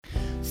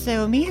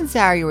So me and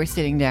Zari were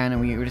sitting down and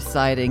we were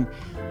deciding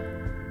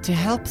to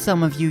help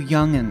some of you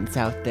young'uns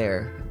out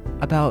there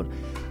about,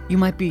 you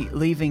might be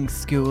leaving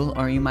school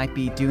or you might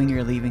be doing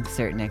your leaving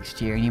cert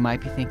next year and you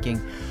might be thinking,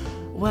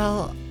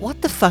 well,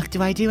 what the fuck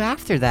do I do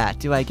after that?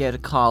 Do I go to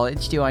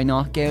college? Do I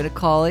not go to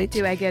college?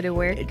 Do I go to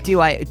work?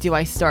 Do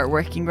I start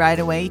working right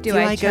away? Do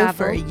I go travel?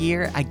 for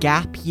a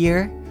gap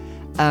year?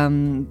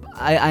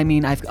 I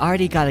mean, I've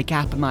already got a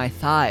gap in my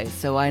thighs,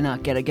 so why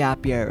not get a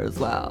gap year as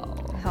well?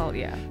 Hell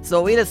yeah.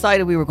 So we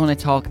decided we were going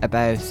to talk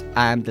about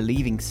the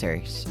leaving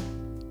cert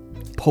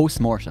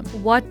post-mortem.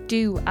 What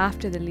do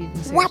after the leaving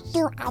cert? What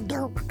do I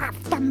do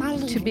after my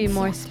leaving To be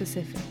more cert?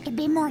 specific. To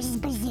be more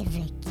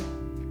specific.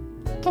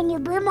 Can you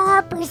be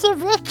more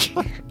specific?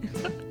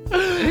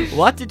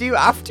 What to do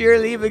after your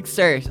leaving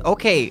cert?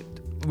 Okay.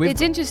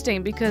 It's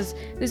interesting because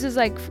this is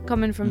like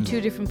coming from two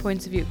different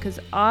points of view. Because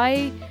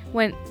I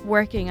went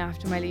working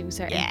after my leaving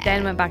cert and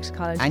then went back to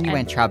college. And you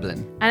went travelling.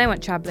 And I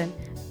went travelling.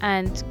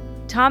 And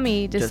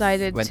Tommy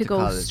decided went to to go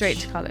college. straight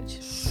to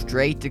college.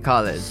 Straight to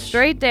college.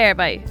 Straight there,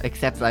 bye.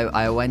 Except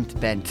I went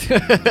bent.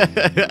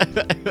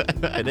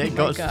 I didn't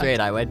go God. straight.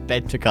 I went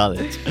bent to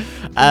college.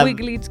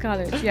 Wiggly to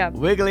college, yeah.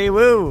 Wiggly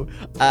woo.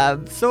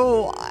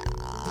 So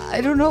I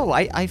don't know.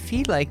 I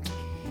feel like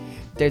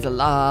there's a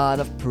lot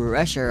of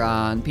pressure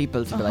on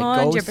people to be like,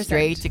 go 100%.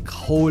 straight to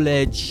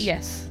college.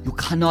 Yes. You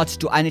cannot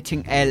do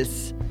anything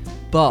else.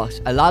 But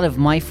a lot of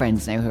my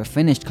friends now who have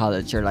finished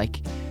college are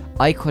like,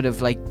 I could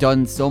have like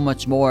done so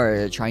much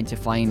more trying to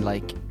find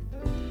like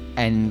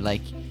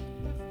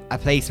a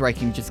place where I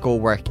can just go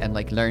work and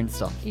like learn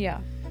stuff Yeah.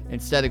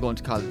 instead of going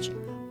to college.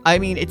 I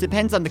mean, it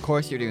depends on the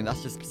course you're doing.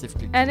 That's just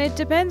specifically. And it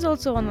depends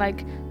also on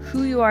like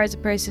who you are as a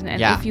person and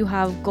Yeah. if you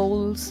have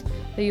goals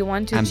that you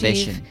want to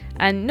Ambition. achieve.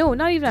 And no,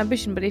 not even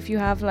ambition, but if you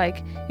have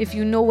like, if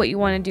you know what you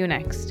want to do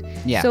next.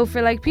 Yeah. So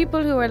for like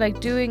people who are like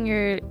doing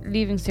your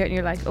leaving cert and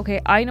you're like, okay,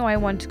 I know I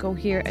want to go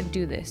here and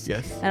do this.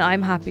 Yes. And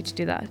I'm happy to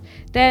do that.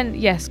 Then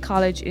yes,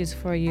 college is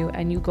for you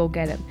and you go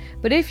get it.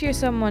 But if you're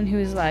someone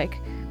who's like,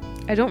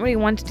 I don't really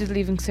want to do the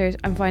leaving cert,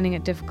 I'm finding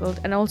it difficult.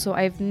 And also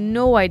I have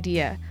no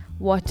idea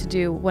what to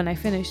do when I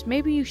finish.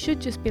 Maybe you should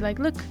just be like,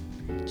 look,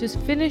 just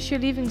finish your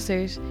leaving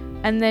cert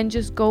and then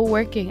just go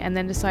working and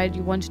then decide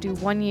you want to do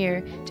 1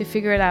 year to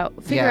figure it out.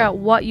 Figure Yeah. out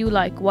what you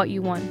like, what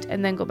you want,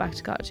 and then go back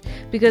to college.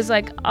 Because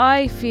like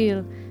I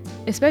feel,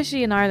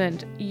 especially in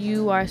Ireland,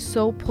 you are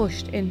so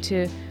pushed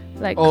into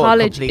like Oh,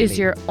 college completely. is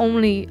your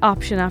only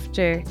option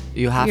after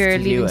You have your to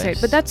do leaving it.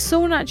 cert. But that's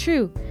so not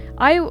true.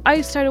 I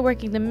started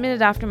working the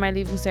minute after my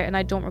leaving cert and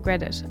I don't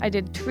regret it. I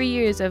did 3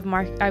 years of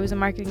I was a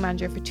marketing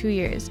manager for 2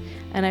 years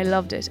and I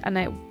loved it, and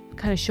it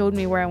kind of showed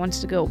me where I wanted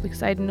to go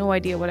because I had no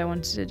idea what I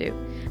wanted to do.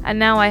 And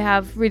now I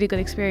have really good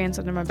experience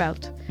under my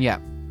belt Yeah.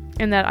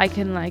 in that I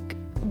can like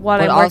while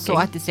But I'm also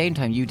working. at the same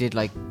time, you did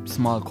like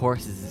small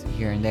courses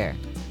here and there,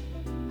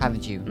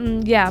 haven't you?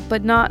 Yeah,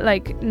 but not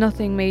like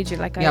nothing major.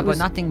 Like Yeah, I but was,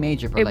 nothing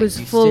major. But it like was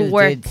you full still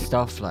work. did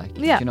stuff like,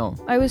 Yeah. you know.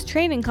 I was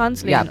training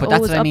constantly. Yeah, and but that's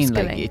always what I mean.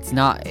 Like,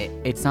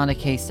 upskilling. it's not a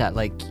case that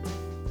like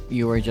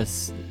you were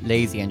just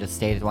lazy and just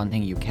stayed at one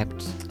thing. You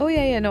kept Oh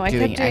yeah, no, I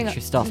doing kept doing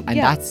extra stuff, and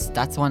yeah.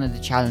 that's one of the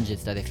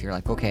challenges. That if you're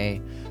like,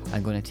 okay,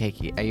 I'm going to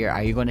take it.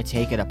 Are you going to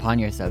take it upon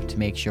yourself to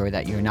make sure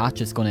that you're not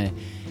just going to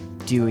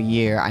do a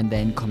year and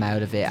then come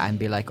out of it and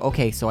be like,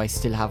 okay, so I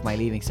still have my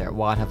leaving cert.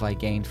 What have I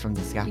gained from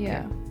this gap Yeah.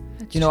 year?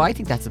 that's You know, true. I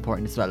think that's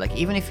important as well. Like,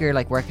 even if you're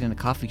like working in a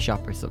coffee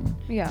shop or something,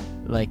 Yeah.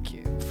 like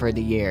for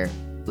the year,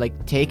 like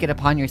take it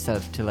upon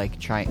yourself to like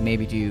try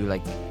maybe do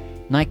like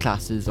night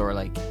classes or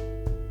like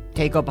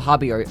take up a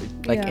hobby or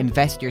like Yeah.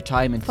 invest your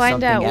time into Find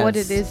something out else what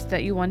it is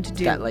that you want to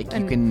do. that like you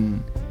and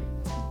can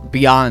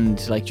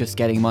beyond like just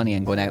getting money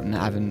and going out and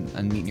having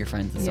and meeting your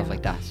friends and stuff Yeah.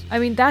 like that. I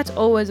mean, that's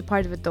always a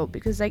part of it though,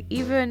 because like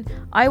even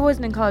I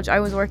wasn't in college, I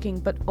was working,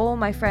 but all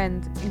my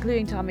friends,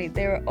 including Tommy,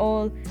 they were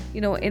all,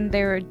 you know,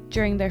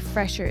 during their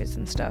freshers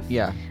and stuff.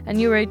 Yeah. And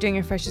you were doing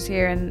your freshers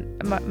here, and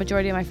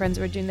majority of my friends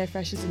were doing their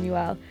freshers in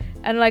UL.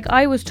 And like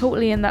I was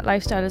totally in that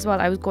lifestyle as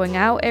well. I was going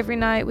out every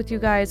night with you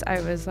guys.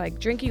 I was like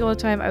drinking all the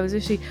time. I was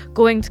actually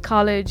going to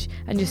college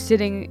and just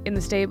sitting in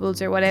the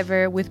stables or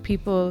whatever with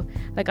people.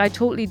 Like I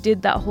totally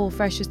did that whole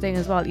freshers thing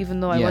as well, even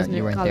though I Yeah, wasn't you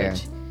in weren't there.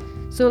 college.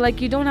 So like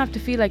you don't have to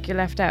feel like you're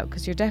left out,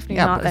 because you're definitely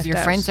Yeah, not because left your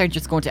out. friends are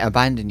just going to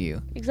abandon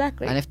you.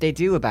 Exactly. And if they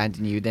do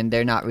abandon you, then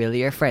they're not really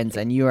your friends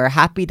and you are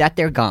happy that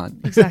they're gone.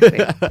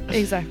 Exactly.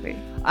 Exactly.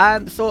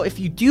 So if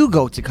you do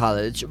go to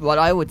college, what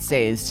I would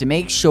say is to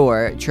make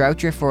sure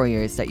throughout your 4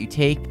 years that you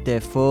take the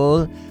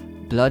full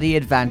bloody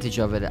advantage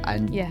of it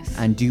and Yes.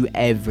 and do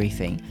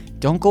everything.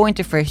 Don't go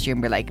into first year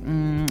and be like,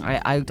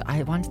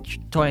 I want to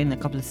join a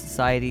couple of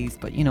societies,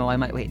 but you know, I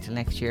might wait until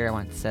next year. I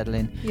want to settle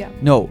in. Yeah.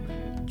 No,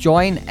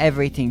 join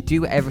everything,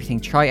 do everything,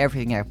 try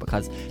everything out,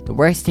 because the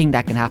worst thing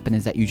that can happen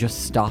is that you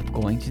just stop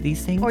going to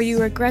these things. Or you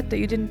regret that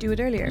you didn't do it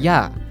earlier.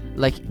 Yeah,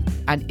 like,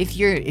 and if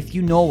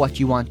you know what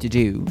you want to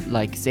do,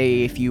 like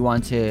say if you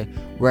want to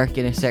work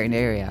in a certain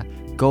area,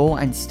 go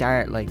and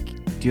start like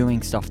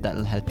doing stuff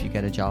that'll help you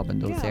get a job in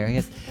those Yeah.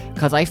 areas.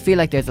 Because I feel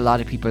like there's a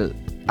lot of people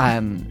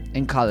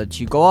in college.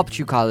 You go up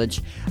through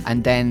college,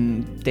 and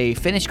then they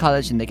finish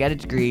college and they get a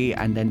degree,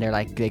 and then they're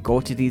like, they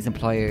go to these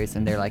employers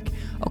and they're like,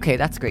 okay,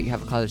 that's great, you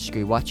have a college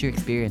degree, what's your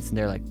experience? And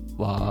they're like,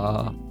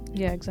 what?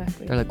 Yeah,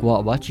 exactly. They're like,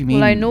 what do you mean?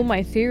 Well, I know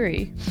my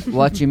theory.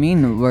 What do you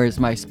mean, where's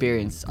my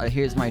experience?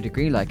 Here's my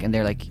degree, like. And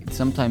they're like,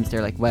 sometimes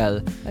they're like, well,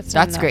 That's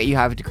that's not great, enough. you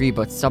have a degree,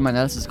 but someone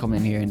else is coming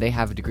in here and they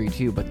have a degree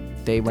too, but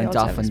they went also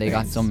off have and they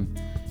got experience.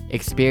 some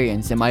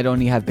experience. It might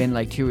only have been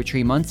like 2 or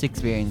 3 months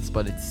experience,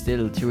 but it's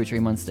still 2 or 3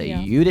 months that Yeah.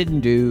 you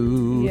didn't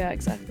do. Yeah,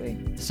 exactly.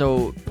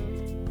 So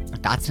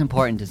that's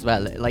important as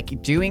well,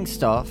 like doing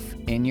stuff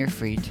in your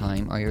free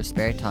time or your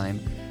spare time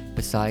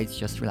besides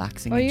just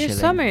relaxing Or and your chilling.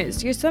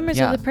 summers. Your summers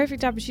Yeah. are the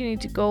perfect opportunity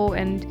to go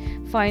and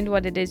find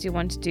what it is you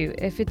want to do.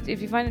 If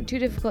you find it too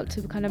difficult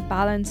to kind of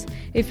balance,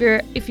 if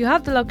you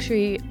have the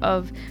luxury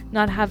of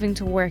not having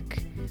to work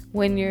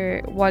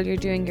while you're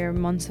doing your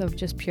months of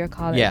just pure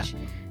college,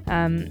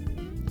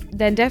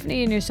 then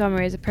definitely in your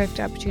summer is a perfect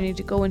opportunity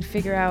to go and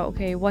figure out,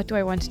 okay, what do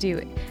I want to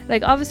do?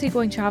 Like, obviously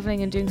going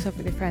traveling and doing stuff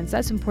with your friends,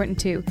 that's important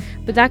too,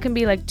 but that can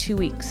be like 2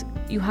 weeks.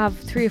 You have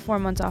 3 or 4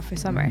 months off for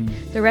summer.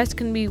 The rest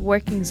can be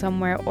working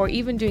somewhere, or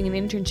even doing an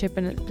internship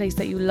in a place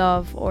that you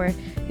love, or,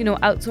 you know,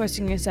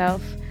 outsourcing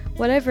yourself.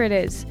 Whatever it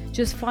is,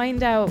 just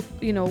find out,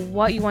 you know,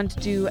 what you want to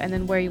do and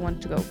then where you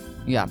want to go.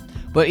 Yeah,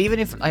 but even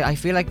if I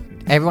feel like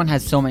everyone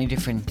has so many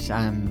different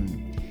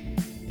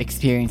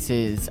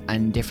experiences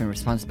and different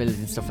responsibilities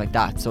and stuff like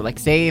that. So like,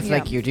 say if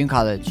like you're doing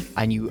college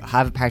and you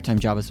have a part-time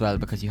job as well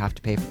because you have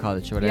to pay for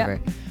college or whatever,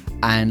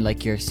 and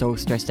like you're so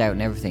stressed out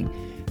and everything,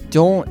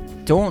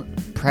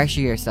 don't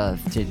pressure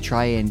yourself to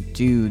try and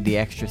do the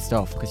extra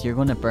stuff because you're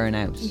going to burn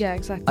out. Yeah,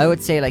 exactly. I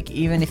would say, like,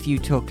 even if you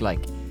took,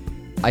 like,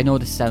 I know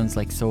this sounds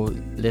like so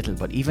little,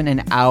 but even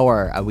an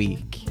hour a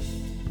week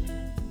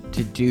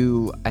to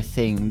do a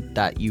thing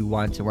that you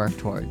want to work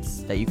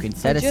towards, that you can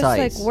set aside.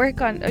 Just like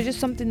work on, or just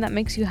something that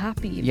makes you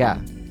happy. Even. Yeah.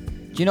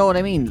 Do you know what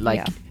I mean?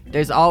 Like,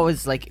 there's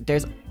always, like,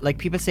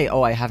 people say,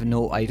 oh, I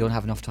don't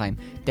have enough time.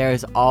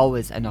 There's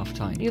always enough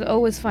time. You'll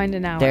always find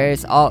an hour.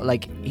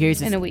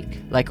 Here's in a week.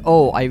 Like,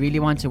 oh, I really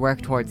want to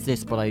work towards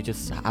this, but I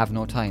just have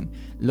no time.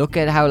 Look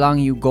at how long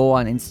you go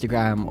on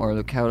Instagram, or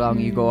look how long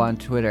you go on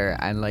Twitter,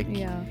 and like,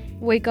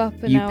 wake up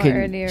an you hour can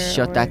earlier.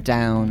 shut that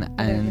down,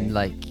 and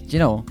like, you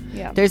know,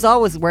 Yeah. there's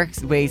always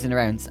ways and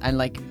arounds, and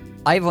like,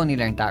 I've only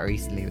learned that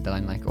recently, that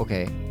I'm like,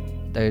 okay,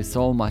 there's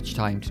so much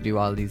time to do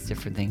all these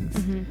different things,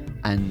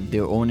 and the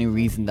only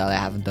reason that I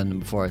haven't done them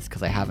before is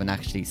because I haven't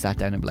actually sat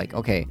down and be like,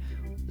 okay,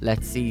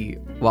 let's see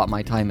what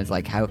my time is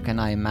like, how can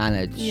I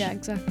manage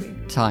exactly.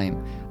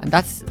 time? And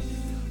I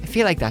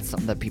feel like that's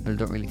something that people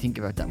don't really think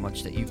about that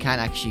much, that you can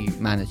actually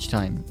manage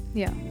time.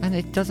 Yeah. And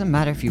it doesn't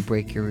matter if you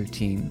break your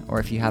routine or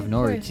if you have no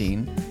course.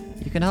 routine.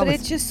 You can But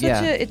always, it's just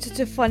such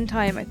a fun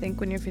time, I think,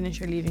 when you're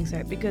finished your leaving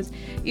cert, because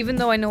even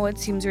though I know it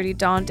seems really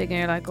daunting and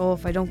you're like, oh,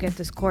 if I don't get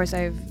this course,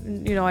 I've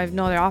no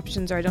other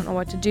options, or I don't know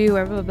what to do,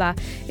 or blah, blah,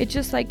 blah. It's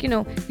just like,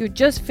 you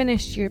just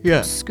finished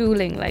your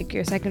schooling, like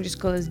your secondary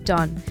school is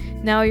done.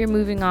 Now you're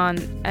moving on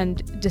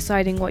and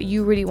deciding what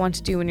you really want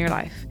to do in your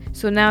life.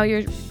 So now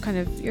you're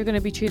going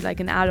to be treated like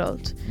an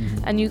adult,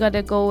 and you got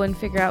to go and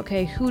figure out,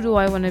 okay, who do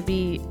I want to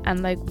be,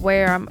 and like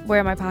where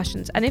are my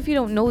passions? And if you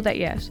don't know that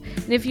yet,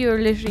 and if you're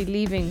literally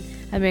leaving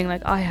and being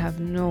like, I have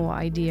no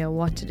idea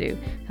what to do,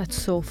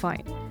 that's so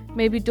fine.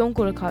 Maybe don't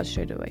go to college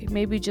straight away.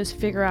 Maybe just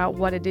figure out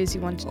what it is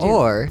you want to do.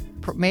 Or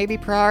maybe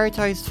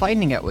prioritize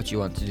finding out what you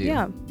want to do.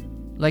 Yeah.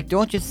 Like,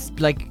 don't just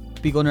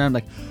like be going around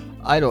like,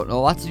 I don't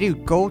know what to do.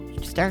 Go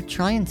start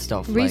trying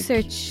stuff.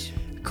 Research.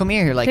 Like, come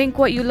here, like, think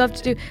what you love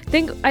to do.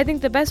 I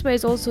think the best way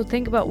is also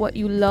think about what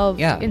you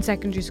loved in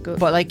secondary school.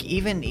 But like,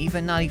 even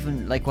not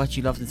even like what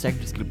you loved in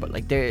secondary school, but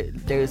like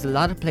there's a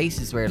lot of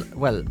places where,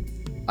 well,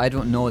 I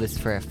don't know this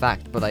for a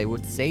fact, but I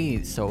would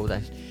say so,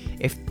 that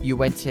if you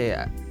went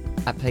to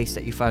a place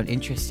that you found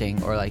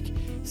interesting, or like,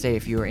 say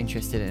if you were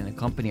interested in a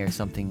company or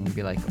something, and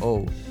be like,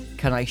 oh,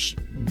 can I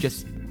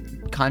just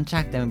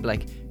contact them and be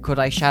like, could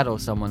I shadow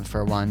someone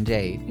for one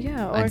day?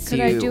 Yeah, or and could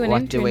see I do an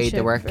what internship, the way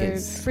the work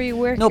is? Free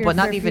work. No, but for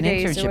not a even few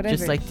days or internship.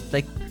 Just whatever.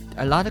 like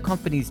a lot of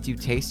companies do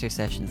taster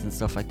sessions and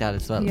stuff like that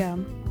as well. Yeah.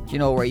 You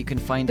know, where you can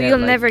find But out. you'll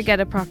like, never get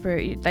a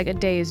proper, like, a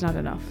day is not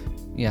enough.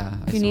 Yeah.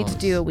 You need to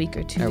do a week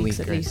or 2 weeks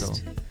at or least. so.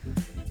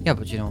 Yeah,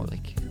 but you know,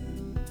 like.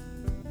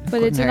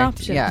 But it's an hurt.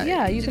 option.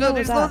 Yeah, you can know,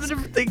 always there's loads ask. of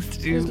different things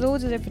to do. There's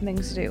loads of different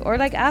things to do. Or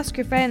like ask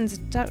your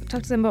friends, talk to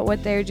them about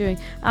what they're doing.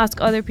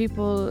 Ask other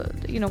people,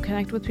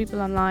 connect with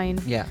people online.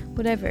 Yeah.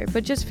 Whatever.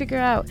 But just figure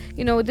out,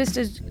 this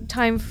is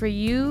time for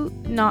you,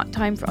 not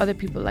time for other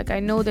people. Like,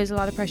 I know there's a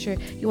lot of pressure.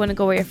 You want to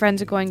go where your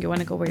friends are going. You want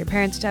to go where your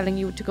parents are telling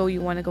you to go.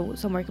 You want to go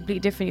somewhere completely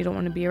different. You don't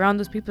want to be around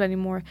those people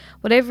anymore.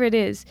 Whatever it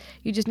is,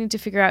 you just need to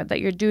figure out that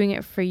you're doing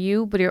it for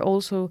you, but you're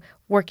also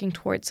working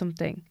towards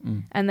something,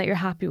 and that you're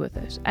happy with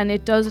it. And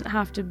it doesn't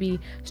have to be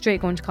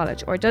straight going to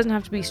college, or it doesn't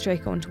have to be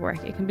straight going to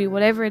work. It can be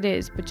whatever it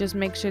is, but just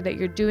make sure that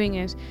you're doing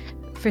it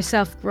for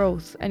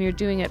self-growth, and you're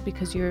doing it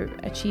because you're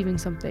achieving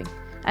something,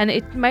 And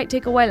it might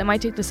take a while. It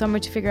might take the summer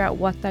to figure out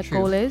what that True.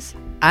 goal is.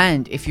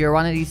 And if you're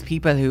one of these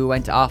people who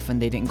went off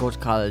and they didn't go to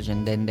college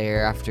and then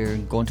they're after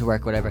going to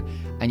work, whatever,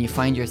 and you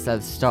find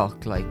yourself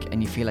stuck, like,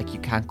 and you feel like you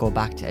can't go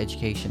back to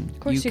education, Of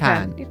course you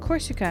can. Of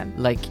course you can.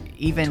 Like,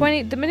 even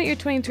 20. The minute you're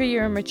 23,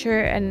 you're mature,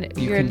 and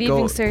You your can leaving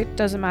go- cert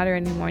doesn't matter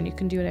anymore, and you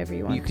can do whatever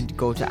you want. you can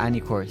go to any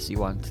course you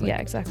want. Like,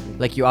 yeah, exactly.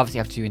 Like, you obviously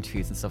have to do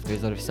interviews and stuff.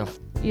 There's other stuff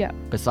Yeah,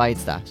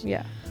 besides that.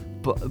 yeah.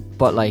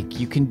 But like,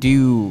 you can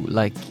do,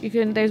 like, You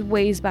can. There's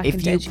ways back If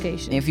into you-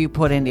 education. if you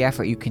put in the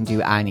effort, you can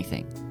do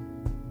anything.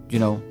 You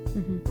know,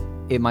 Mhm.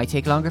 it might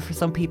take longer for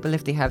some people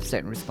if they have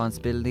certain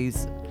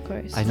responsibilities. Of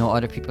course. I know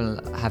other people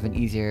have an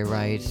easier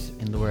ride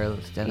in the world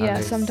than Yeah,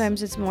 others.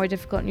 sometimes it's more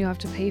difficult, and you have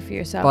to pay for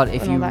yourself. But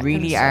if and all you that kind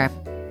of really are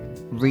stuff.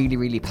 really,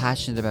 really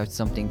passionate about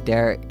something,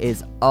 there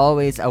is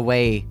always a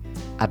way,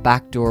 a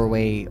backdoor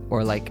way,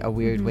 or like a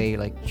weird Mhm. way,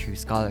 like through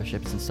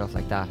scholarships and stuff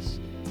like that.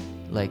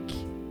 Like,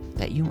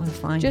 that you will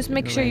find. Just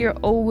make your sure way. you're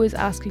always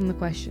asking the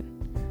question.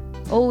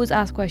 Always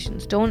ask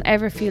questions. Don't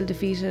ever feel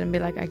defeated and be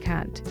like, I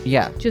can't.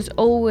 Yeah, Just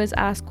always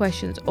ask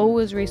questions.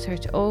 Always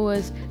research.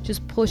 Always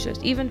just push it.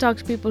 Even talk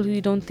to people who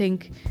you don't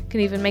think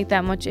can even make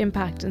that much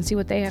impact and see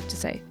what they have to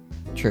say.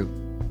 true.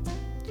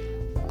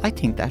 I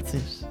think that's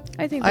it.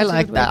 I think I that's a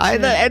like good that. way I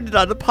to- that ended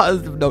on a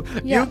positive note.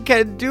 Yeah. You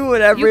can do it,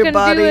 You can do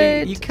everybody.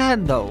 it. You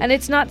can though. And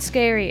it's not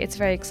scary. It's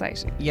very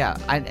exciting. Yeah,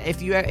 and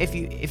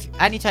if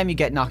anytime you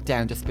get knocked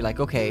down, just be like,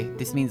 okay,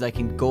 this means I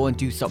can go and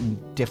do something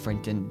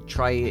different and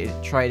try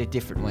it a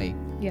different way.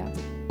 Yeah.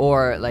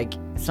 Or like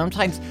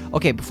sometimes,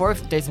 okay,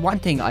 there's one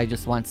thing I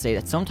just want to say,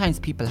 that sometimes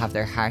people have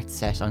their heart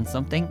set on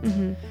something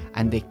Mhm.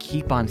 and they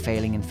keep on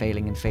failing and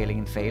failing and failing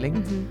and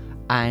failing. Mhm.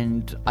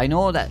 And I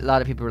know that a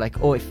lot of people are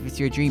like, oh, if it's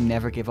your dream,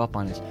 never give up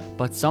on it.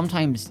 But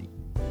sometimes,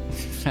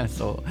 sounds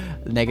so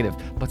negative,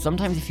 but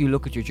sometimes if you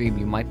look at your dream,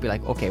 you might be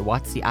like, okay,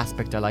 what's the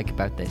aspect I like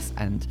about this?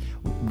 And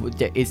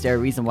is there a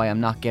reason why I'm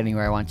not getting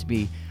where I want to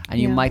be? And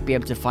you Yeah. might be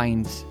able to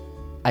find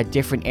a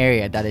different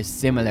area that is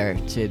similar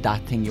to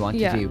that thing you want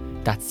Yeah. to do,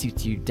 that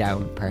suits you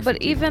down perfectly.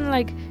 But even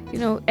like,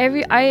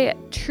 I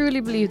truly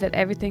believe that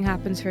everything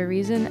happens for a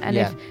reason. And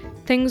Yeah. if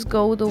things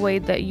go the way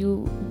that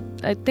you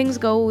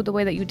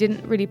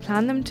didn't really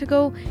plan them to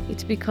go,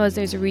 it's because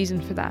there's a reason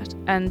for that,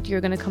 and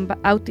you're going to come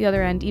out the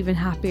other end even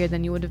happier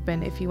than you would have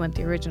been if you went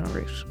the original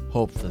route.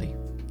 Hopefully.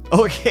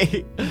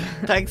 Okay,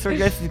 thanks for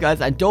listening,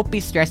 guys, and don't be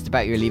stressed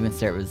about your leaving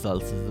cert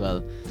results as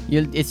well.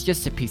 It's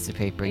just a piece of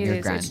paper. It You're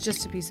is, grand. it's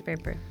just a piece of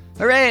paper.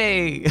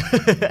 Hooray!